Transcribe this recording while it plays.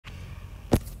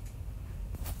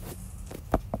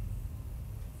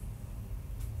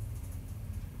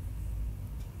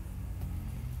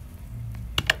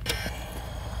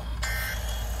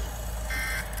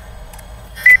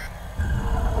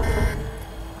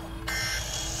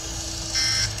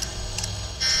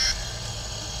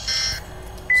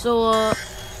So,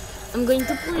 I'm going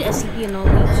to play Scp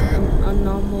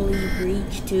Anomaly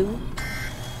Breach 2.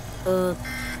 We're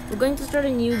going to start a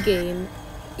new game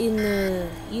in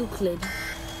Euclid,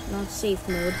 not safe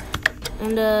mode.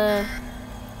 And,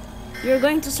 you're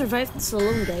going to survive this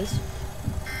alone, guys.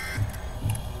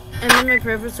 I'm in my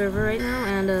private server right now,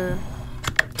 and,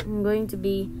 I'm going to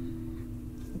be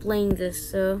playing this,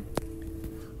 so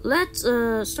let's,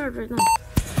 start right now.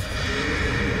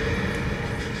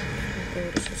 Okay,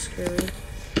 this is scary.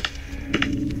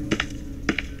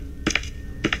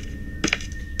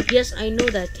 Yes, I know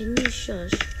that. Can you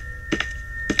shush?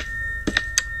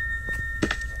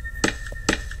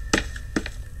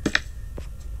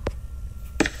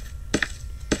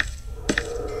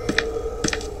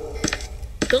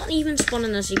 Don't even spawn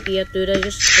in Scp yet, dude. I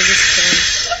just spawned.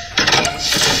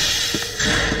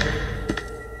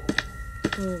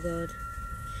 Oh god.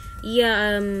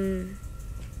 Yeah,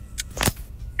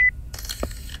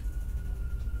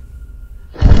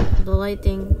 the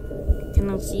lighting,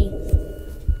 cannot see.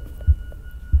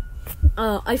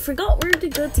 I forgot where to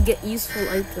go to get useful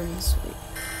items.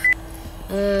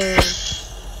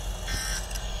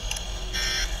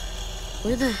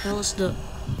 Where the hell is the...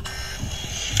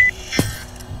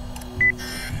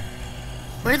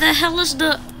 Where the hell is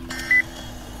the...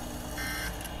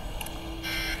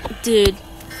 Dude.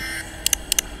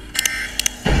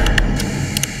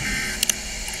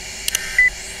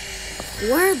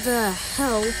 Where the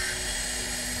hell?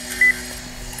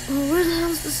 Oh, where the hell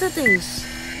is the settings?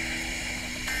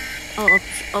 Oh,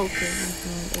 okay.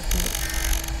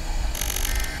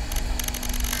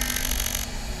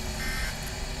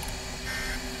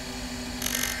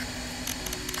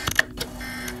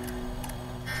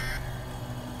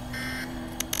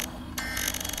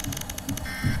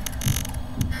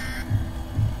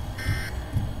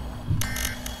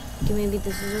 Okay, maybe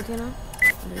this is okay now.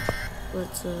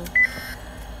 Let's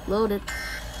load it.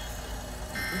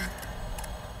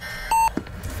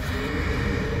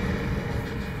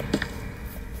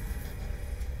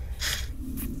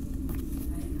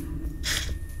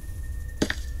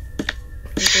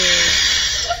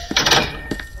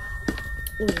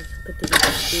 Oh, I forgot to do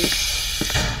this.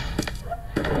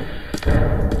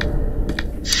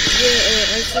 Yeah,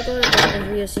 I forgot about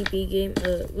every Scp game.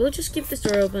 We'll just keep this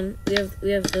door open. We have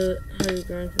the high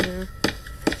ground for now.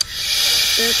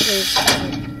 That place.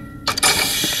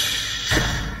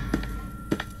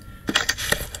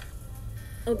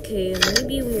 Okay,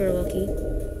 maybe we were lucky.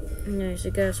 Nice,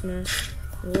 a gas mask.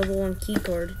 A level 1 key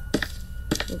card.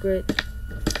 Oh, great.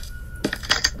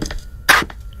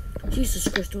 Jesus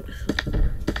Christ, what the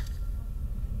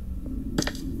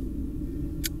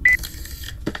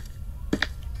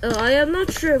hell? I am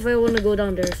not sure if I want to go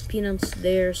down there, if Peanut's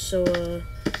there, so,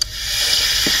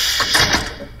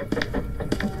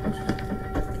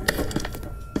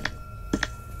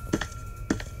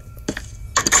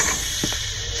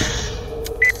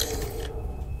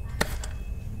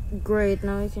 Great,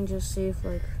 now we can just save,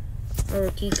 like, our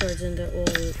key cards in that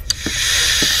wallet.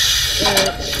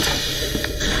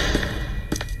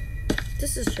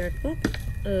 This is jackpot.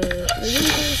 The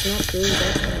uniform is not really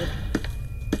that bad.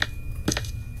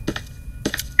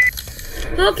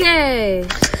 Okay.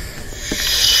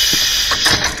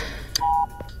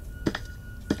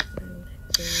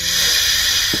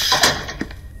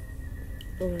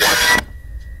 Oh.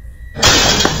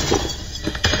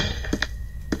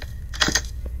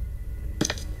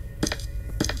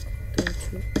 Don't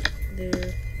you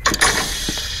there.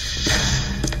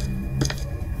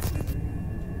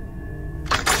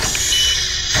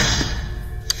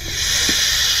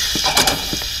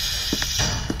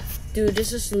 Dude,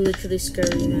 this is literally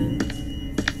scary, man.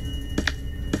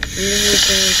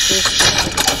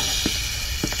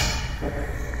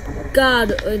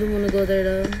 God, I don't want to go there,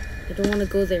 though. I don't want to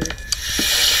go there.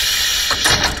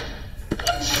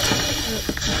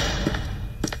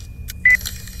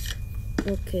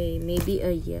 Okay, maybe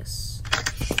a yes.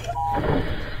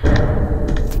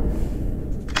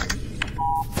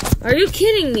 Are you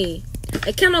kidding me?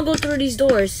 I cannot go through these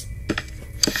doors.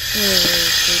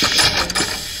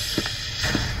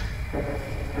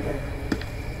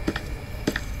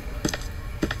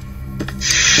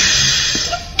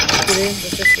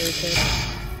 That's just really good.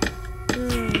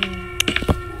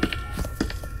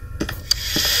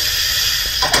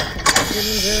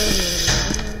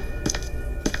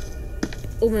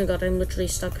 Oh my god, I'm literally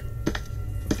stuck.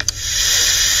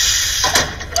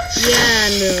 Yeah,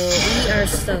 no, we are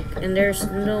stuck, and there's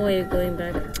no way of going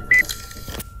back.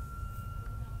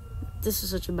 This is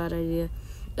such a bad idea.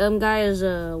 Guys,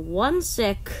 1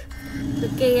 sec.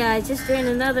 Okay, yeah, I just joined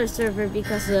another server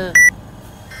because,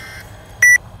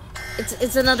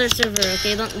 It's another server,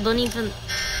 okay? Don't even.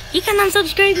 You can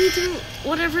unsubscribe me to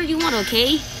whatever you want,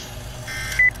 okay?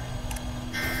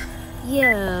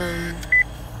 Yeah.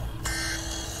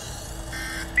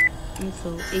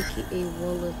 Info, aka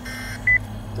wallet.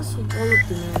 That's a wallet,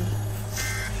 man.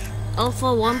 Alpha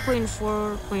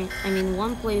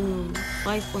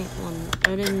 1.5.1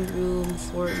 added room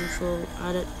for info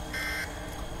added.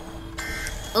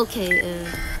 Okay,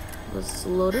 let's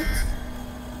load it.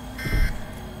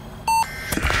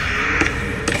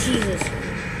 Jesus.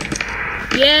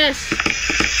 Yes.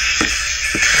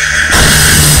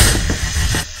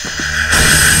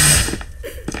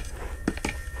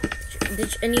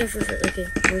 Ditch any of your. Okay,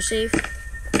 we're safe.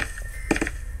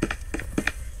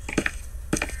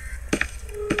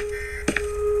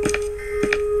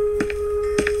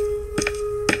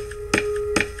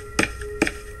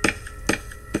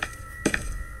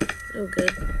 Oh,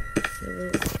 good.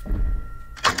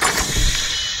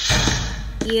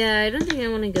 Yeah, I don't think I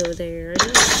want to go there. I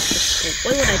don't touch the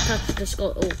skull. Why would I touch the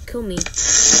skull? Oh, kill me.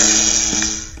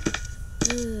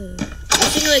 I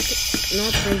think like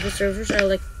not private servers are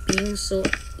like being so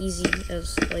easy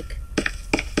as like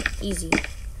easy,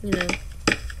 you know.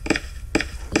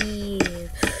 Yeah.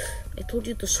 I told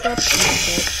you to stop.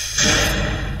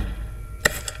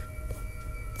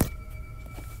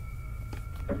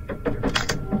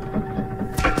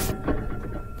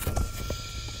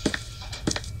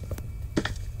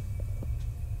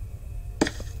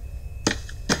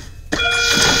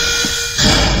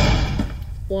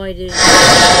 Why did it?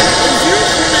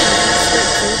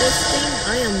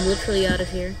 I am literally out of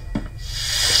here.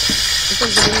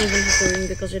 Because I don't even have to ring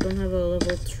because I don't have a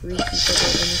level 3 people or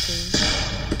anything.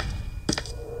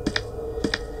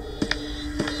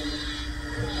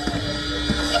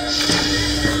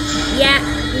 Yeah,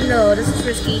 no, this is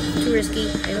risky. Too risky.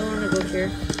 I don't want to go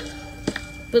here.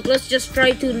 But let's just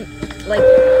try to, like...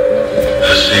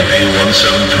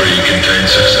 SCP-173 contained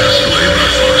successfully by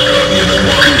Foxtrot Unit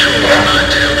 1. Control to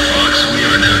Nine-Tailed Fox. We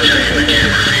are now checking the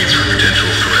camera feeds for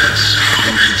potential threats.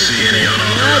 You should see any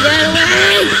unauthorized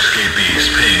intruders or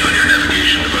escapees ping on your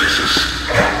navigation devices.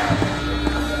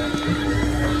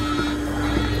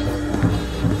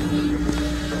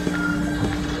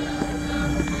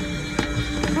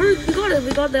 Alright, we got it.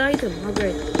 We got the item. Oh,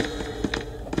 great.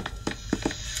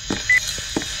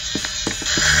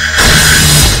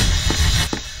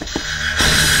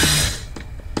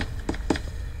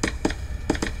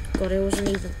 God, I wasn't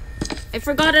even. I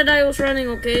forgot that I was running,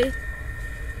 okay?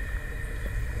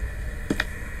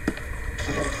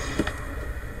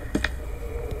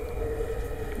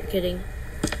 You're kidding.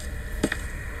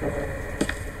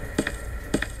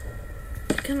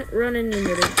 I cannot run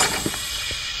anymore.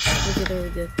 Okay, there we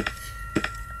go.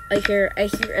 I hear a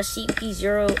CP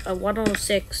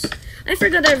 106. I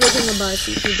forgot everything about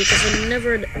CP because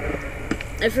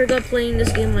I forgot playing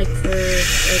this game like for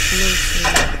like months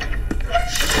now.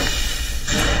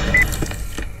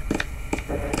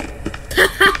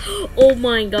 Oh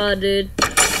my god, dude.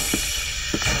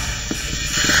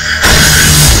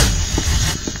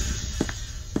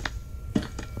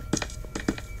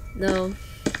 No.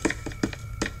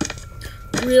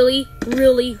 Really?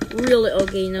 Really? Really?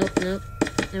 Okay, nope, nope.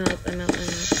 I'm out.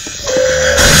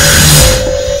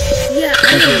 Yeah,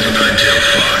 I know.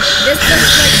 This is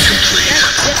like...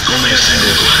 Only a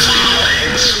single glass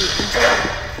remains.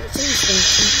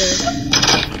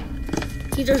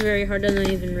 Teacher's very hard, I'm not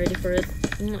even ready for it.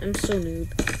 I'm so noob.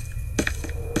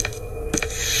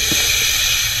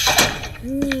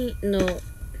 No.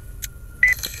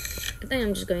 I think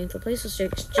I'm just going to place a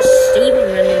search. Just saving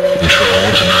randomly. Control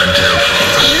to Nine-Tailed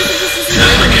Fox.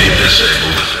 Navigate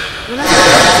disabled.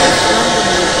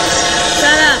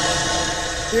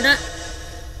 Shut up!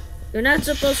 You're not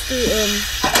supposed to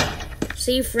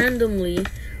save randomly,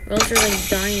 or else you're like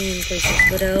dying in places.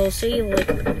 But I'll save like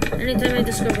anytime I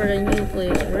discover a new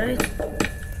place, right?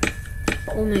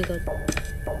 Oh my god.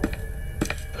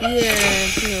 Yeah,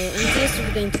 no, MTS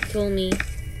is going to kill me.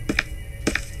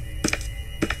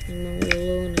 I'm all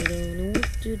alone, I don't know what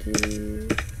to do.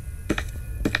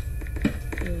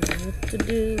 I don't know what to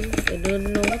do. I don't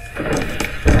know what to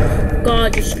do.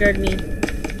 God, you scared me.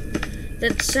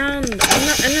 That sound,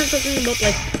 I'm not talking about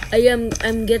like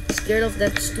I'm get scared of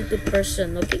that stupid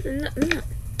person, okay?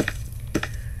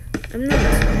 I'm not.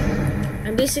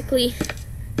 I'm basically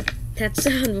that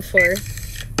sound before.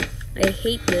 I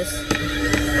hate this.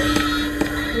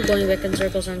 We're going back in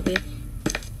circles, aren't we?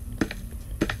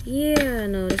 Yeah,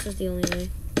 no, this is the only way.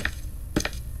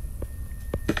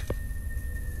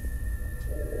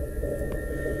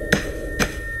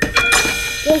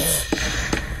 Oh!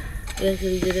 Yeah,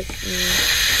 he did it.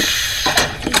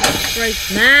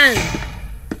 Christ, man!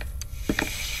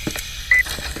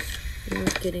 I'm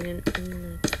not kidding.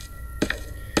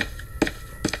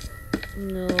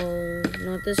 No,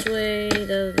 not this way.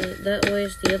 That way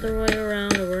is the other way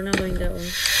around, and we're not going that way.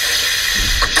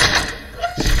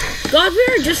 God, we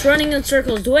are just running in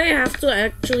circles. Do I have to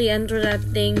actually enter that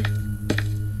thing?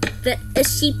 The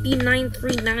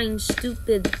SCP-939,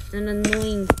 stupid and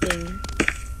annoying thing.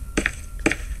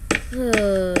 I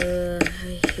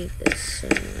hate this so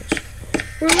much.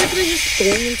 We're literally just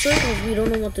going in circles. We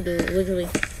don't know what to do, literally.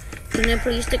 Can I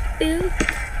please take a pill?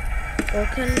 Or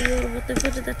can we,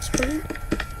 whatever that's called?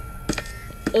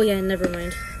 Oh yeah, never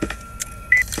mind.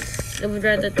 I would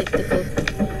rather take the coke.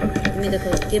 Give me the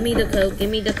coke. Give me the coke. Give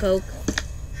me the coke.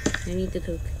 I need the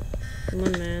coke. Come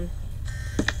on, man.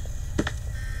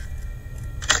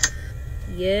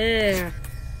 Yeah.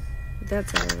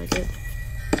 That's how I like it.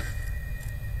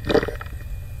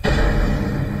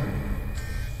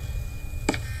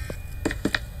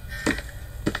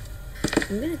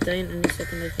 I'm gonna die in any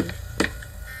second, I think.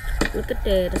 Look at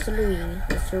that. That's a ring.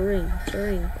 That's a ring. It's a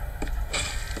ring.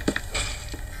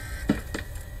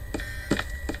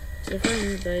 So if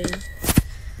I'm dying,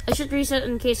 I should reset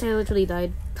in case I literally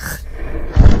died.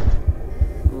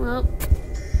 Well,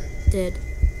 dead.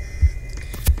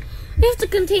 We have to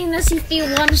contain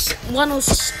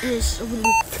SCP-106.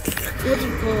 What do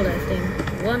you call that thing?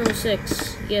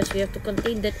 106. Yes, we have to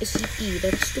contain that SCP.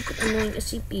 That stupid, annoying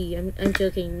SCP. I'm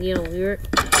joking. You know,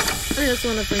 that's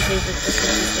one of my favorite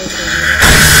SCPs.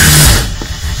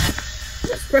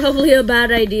 That's probably a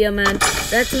bad idea, man.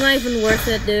 That's not even worth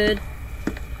it, dude.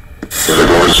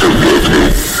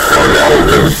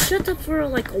 Shut up for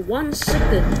like 1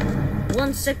 second.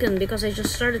 1 second, because I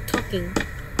just started talking.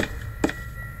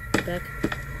 Back.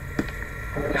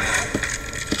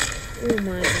 Oh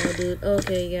my god, dude.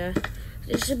 Okay, yeah.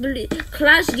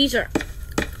 Class, these are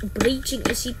breaching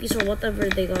SCPs or whatever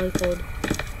they are called.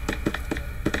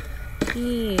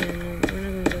 Yeah, no,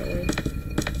 we're not going that way.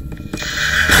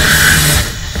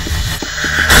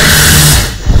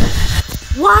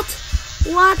 What?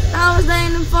 What? How is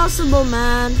that impossible,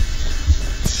 man?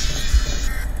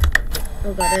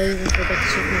 Oh god, I even forgot to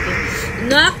shoot my game.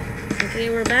 No! Okay,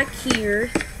 we're back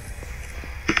here.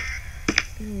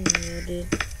 Oh, yeah, dude.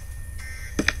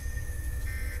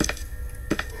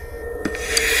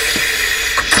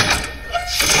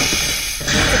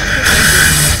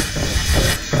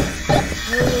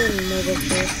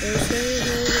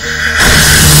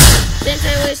 Since I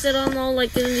wasted on all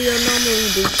like in the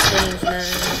anomaly boost things, man.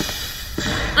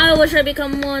 I wish I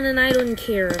become one, and I don't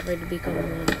care if I become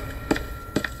one.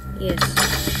 Yes.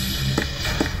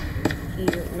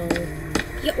 Here, no.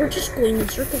 Yeah, we're just going in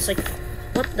circles. Like,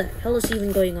 what the hell is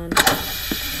even going on?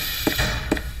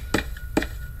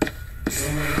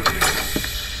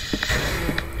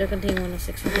 They're contained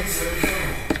 106. Okay.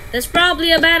 That's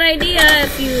probably a bad idea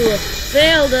if you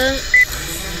fail them.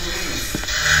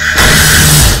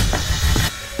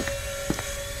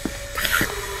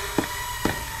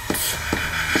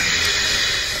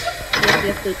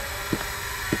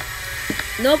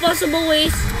 No possible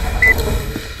ways to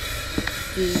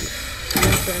enter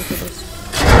this.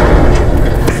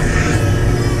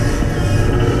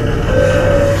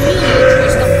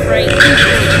 Stop praying. You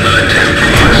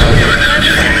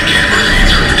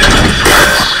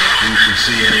should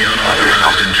see any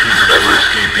unauthorized intruders or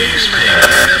escapees paying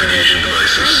navigation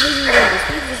devices.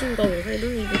 I don't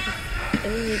even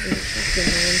have them,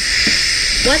 man.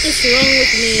 What is wrong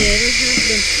with me? I don't have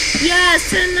them.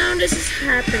 Yes, and now this is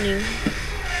happening.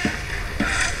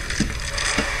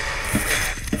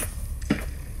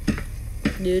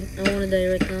 Dude, I wanna die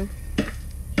right now.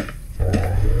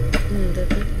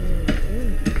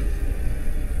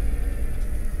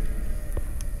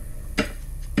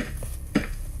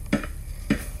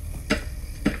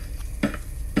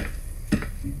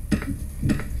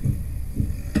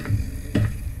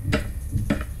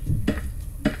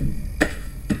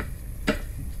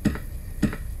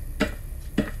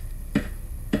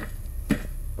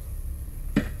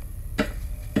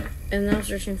 I'm now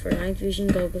searching for night vision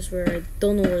goggles where I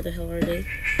don't know where the hell are they.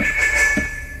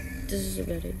 This is a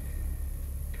bad idea.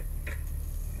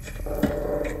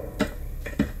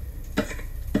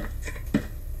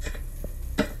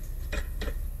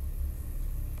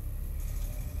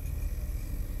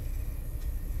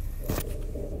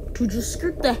 Dude, you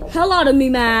scared the hell out of me,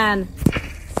 man!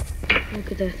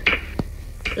 Look at that.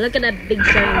 Look at that big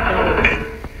giant ball.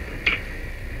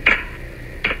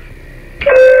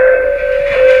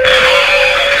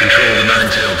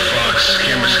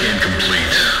 Camera scan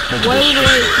complete. Multiple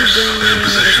structures. Their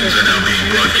positions are now being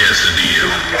broadcasted to you.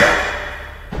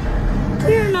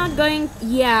 We're not going.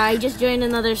 Yeah, I just joined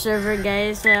another server,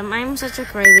 guys. I'm such a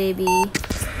crybaby.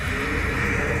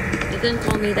 You can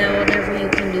call me that, whatever you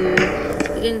can do.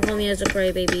 You can call me as a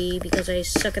crybaby because I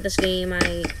suck at this game.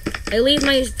 I leave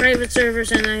my private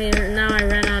servers and now I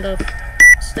ran out of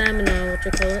stamina. What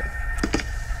you call it?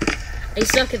 I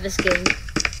suck at this game.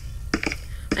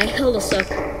 I hella suck.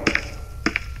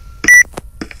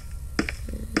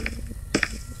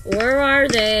 Where are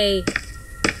they?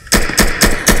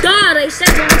 God, I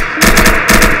said one.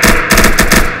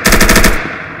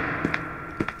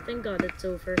 Thank God it's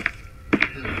over. What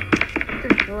the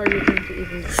hell are you going to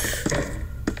even...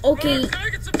 Okay.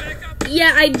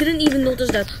 Yeah, I didn't even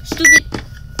notice that. Stupid.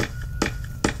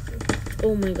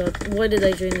 Oh my God. Why did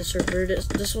I join the server?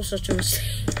 This was such a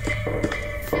mistake.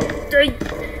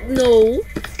 No.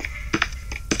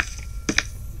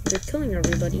 They're killing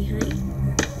everybody, hey?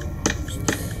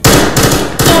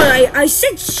 Oh, I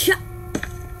said shut.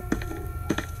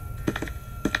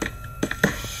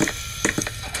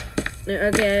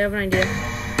 Okay, I have an idea.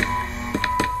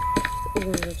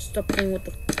 Oh, let's stop playing with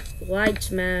the lights,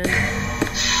 man.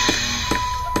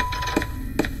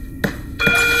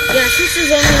 Yeah, since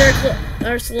there's only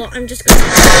their slow, I'm just gonna.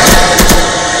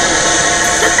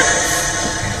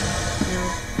 No,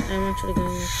 I'm actually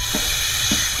going.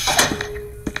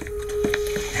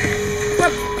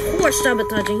 Who are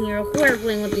sabotaging here? Who are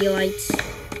playing with the lights?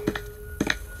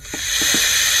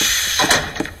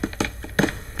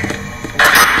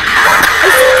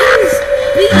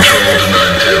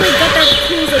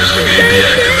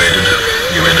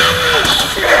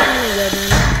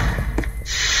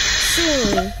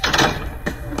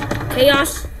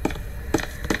 Chaos.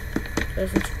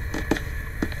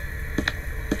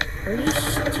 Are you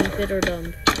stupid or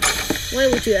dumb? Why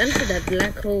would you enter that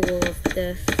black hole of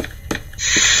death?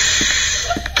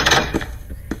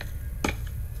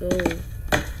 Go.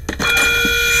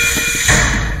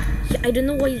 Yeah, I don't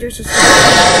know why there's a.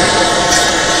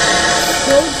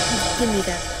 Go, give me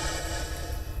that.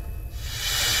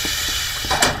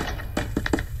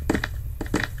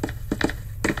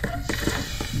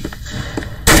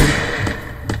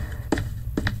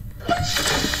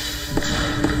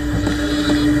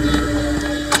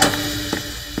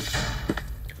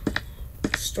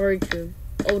 Storage room.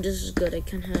 Oh, this is good. I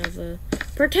can have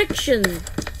protection.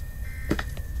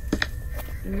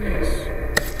 Nice.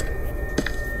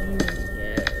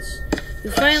 Yes. We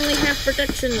finally have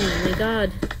protection. Oh my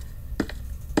God.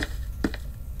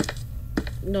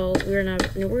 No, we're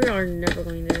not. No, we are never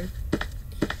going there.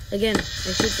 Again, I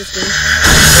hate this game.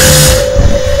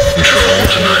 Control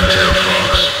to 9-tail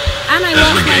fox. And I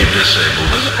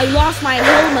lost my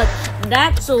helmet.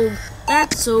 That's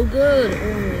so good.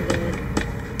 Oh my God.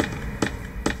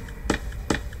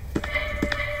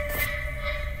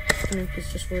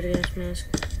 Please just wear the gas mask.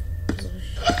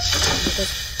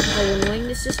 Because how annoying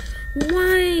this is.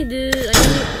 Why, dude? Shut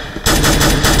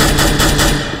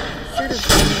up,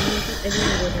 man. I don't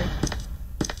know where.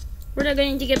 We're not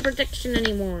going to get protection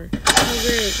anymore. Oh,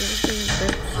 great. We're just getting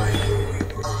protection.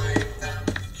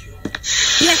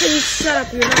 Yeah, can you shut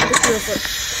up? You're not the cure for it.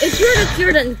 If you're the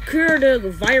cure, then cure the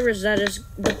virus that is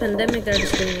the pandemic that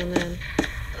is going on, man.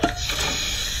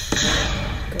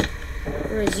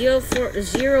 We're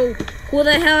 040. Who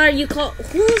the hell are you called?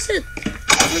 Who is it?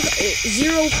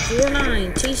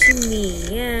 049 chasing me.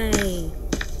 Yay.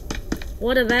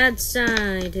 What a bad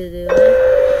sign to do.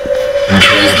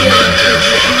 Control to 9-tail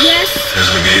fox. Yes. Has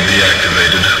the gate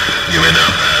deactivated? You may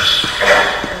now pass.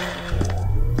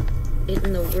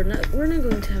 No, we're not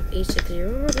going to have 860.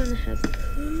 We're going to have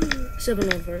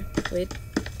 714. Wait.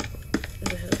 What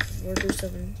the hell?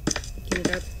 427. Give me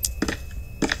that.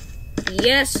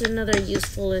 Yes, another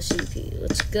useful SCP.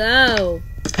 Let's go.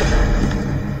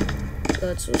 God,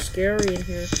 it's so scary in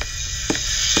here.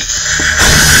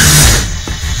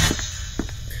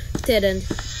 Dead end.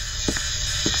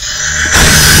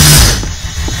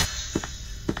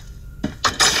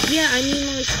 Yeah, I mean,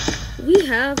 like, we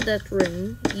have that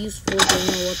ring. Useful, don't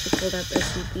know what to call that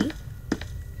SCP.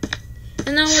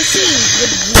 And now we're seeing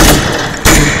with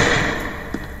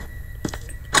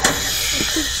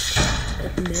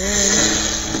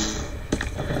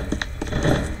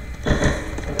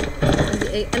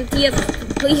MTF,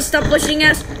 please stop pushing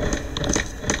us.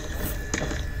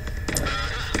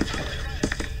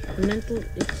 Mental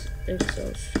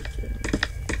exhaustion.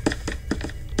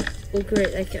 Oh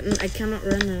great, I cannot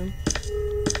run now.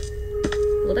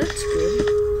 Well, that's good,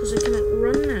 because I cannot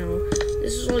run now.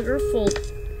 This is all your fault,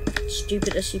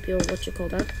 stupid SCP, or what you call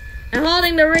that. I'm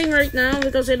holding the ring right now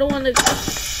because I don't want to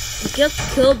get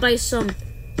killed by some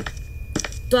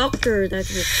doctor that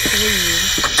will kill you.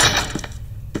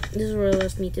 This is where I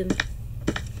last meet him.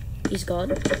 He's gone.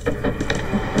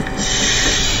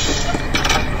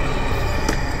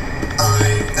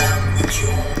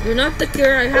 You're not the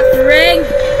cure, I have the ring!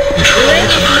 Control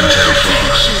to Ninetail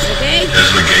Fox. Okay?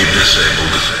 Is the gate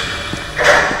disabled?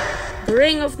 The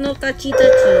ring of no touchy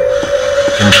touchy.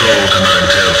 Control to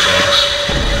Ninetail Fox.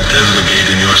 The gate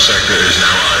in your sector is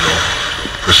now idle.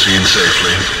 Proceed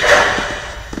safely.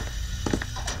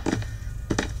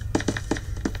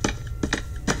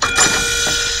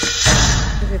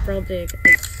 Okay, probably.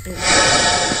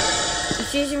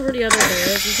 He's chasing for the other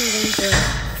barrels. He's not going for it.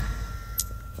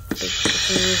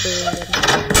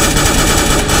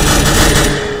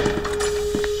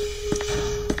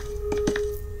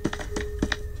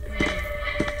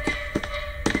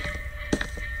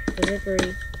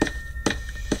 Delivery.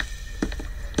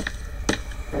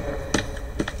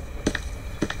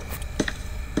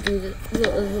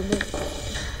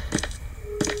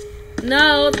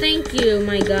 No, thank you,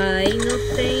 my guy. No,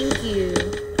 thank you.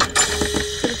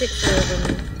 Could've taken forever.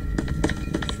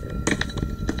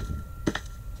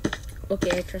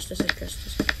 Okay, I trust this.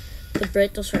 The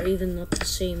Bretos are even not the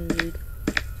same, dude.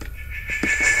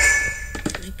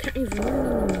 I can't even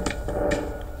remember.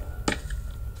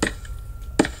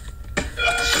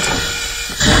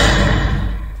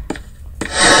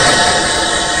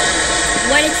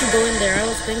 Why did you go in there? I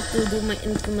was going to do my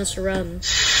infamous run.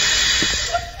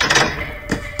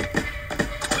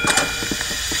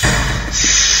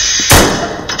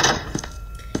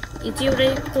 It's what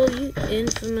I told you?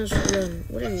 Infamous run.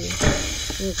 What are you?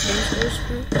 You transfer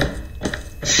screw?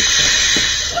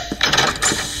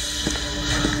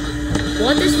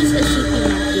 What is this SCP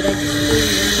map, dude? I just put in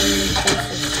random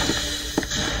places.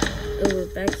 Oh,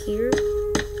 we're back here.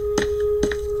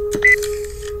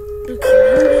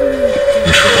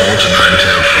 Control to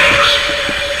Ninetail Fox.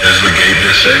 Is the gate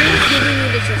disabled?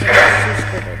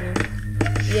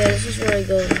 Yeah, this is where I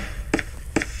go.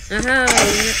 Aha,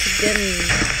 you have to get me.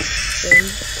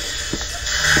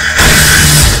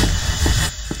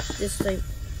 This time.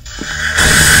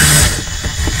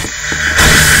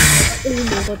 Oh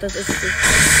my god, that is sick.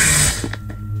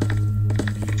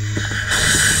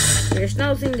 There's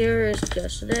nothing there, it's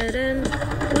just a dead end.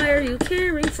 Why are you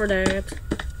caring for that?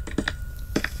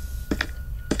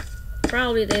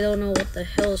 Probably they don't know what the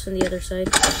hell is on the other side.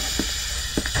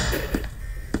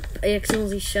 I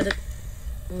accidentally shut it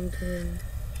onto him.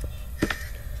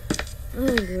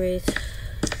 Oh great.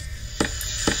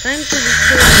 Time to be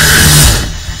killed.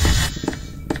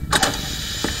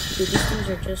 Dude, these things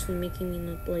are just making me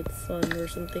not like fun or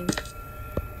something.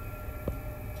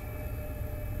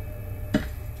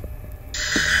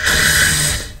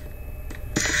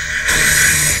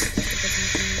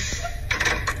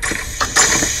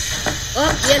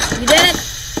 Oh, yes, we did it!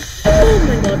 Oh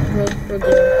my god, bro,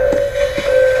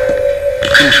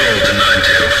 Control to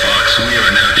Ninetail Fox. We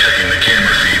are now checking the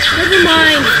camera feeds for never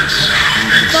mind.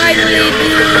 Finally,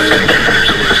 dude.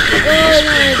 Oh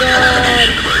my god.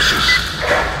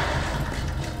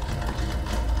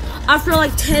 After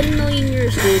like 10 million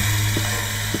years, dude.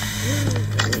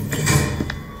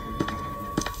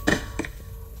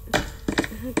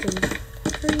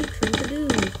 What are you trying to do?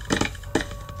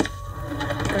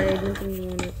 I don't think you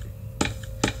want it.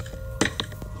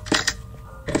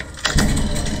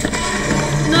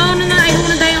 No, I don't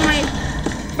want to die on my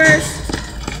first.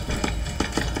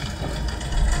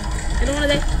 I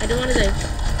don't want to die.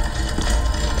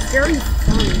 It's very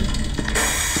fun.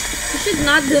 You should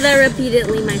not do that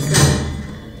repeatedly, my friend.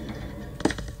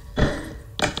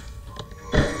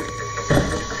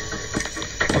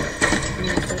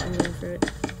 I'm going for it.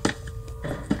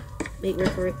 Wait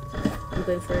for it. I'm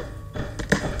going for it.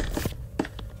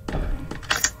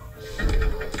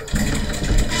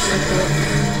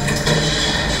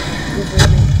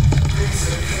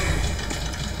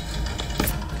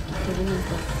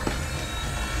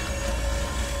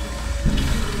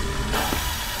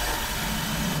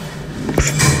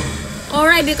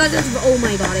 Alright, because it's. Oh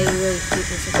my god, I really hate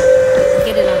this.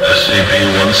 Get it out of here.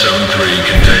 SCP-173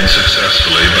 contained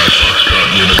successfully by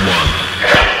Foxtrot Unit 1.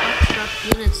 Foxtrot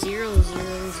Unit 000.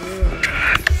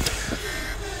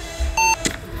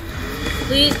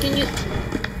 Please, can you.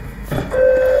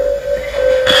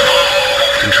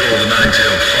 Control the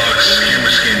Nine-tailed Fox.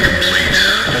 Camera scan complete.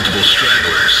 Multiple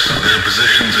stragglers. Their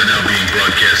positions are now being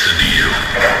broadcasted to you.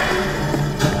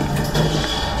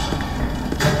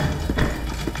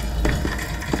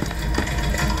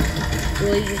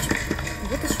 What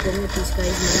is wrong with these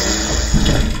guys, man?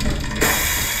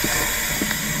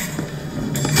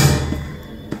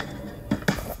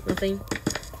 Nothing.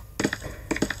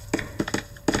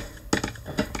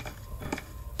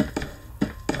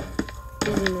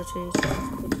 Doesn't much change.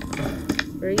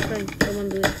 Where are you from? Come on,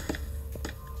 do it.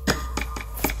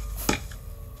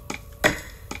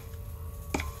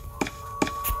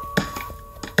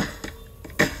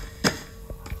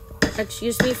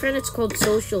 Excuse me, friend, it's called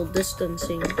social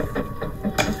distancing.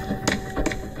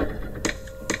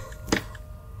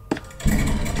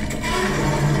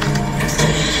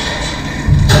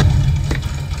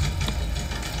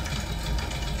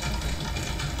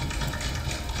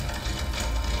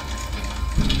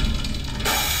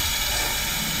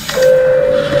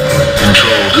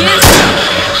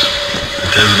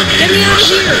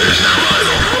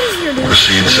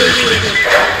 Proceed safely.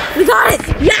 We got it!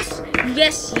 Yes!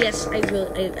 Yes, yes, I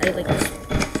like this.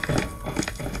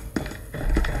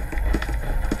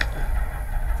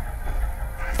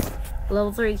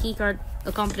 Level 3 keycard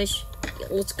accomplished.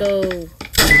 Let's go.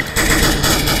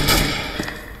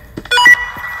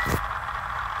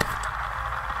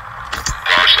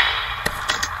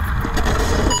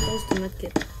 Where's the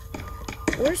medkit?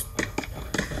 Where's...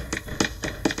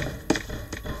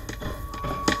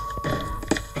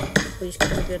 Please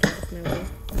come and get out of my way.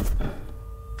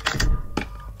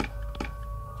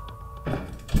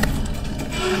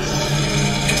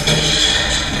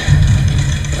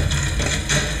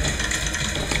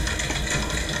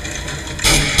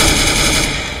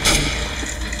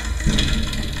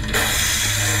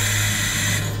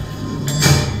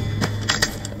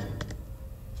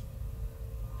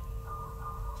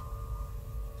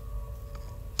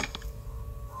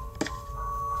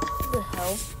 What the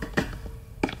hell?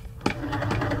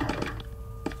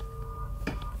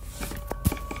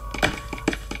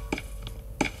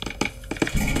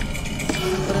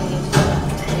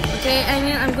 Okay,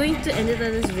 I'm going to end it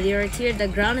on this video right here. The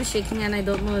ground is shaking and I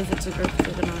don't know if it's a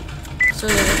earthquake or not. So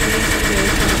yeah,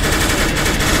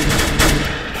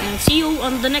 and see you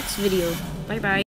on the next video. Bye bye.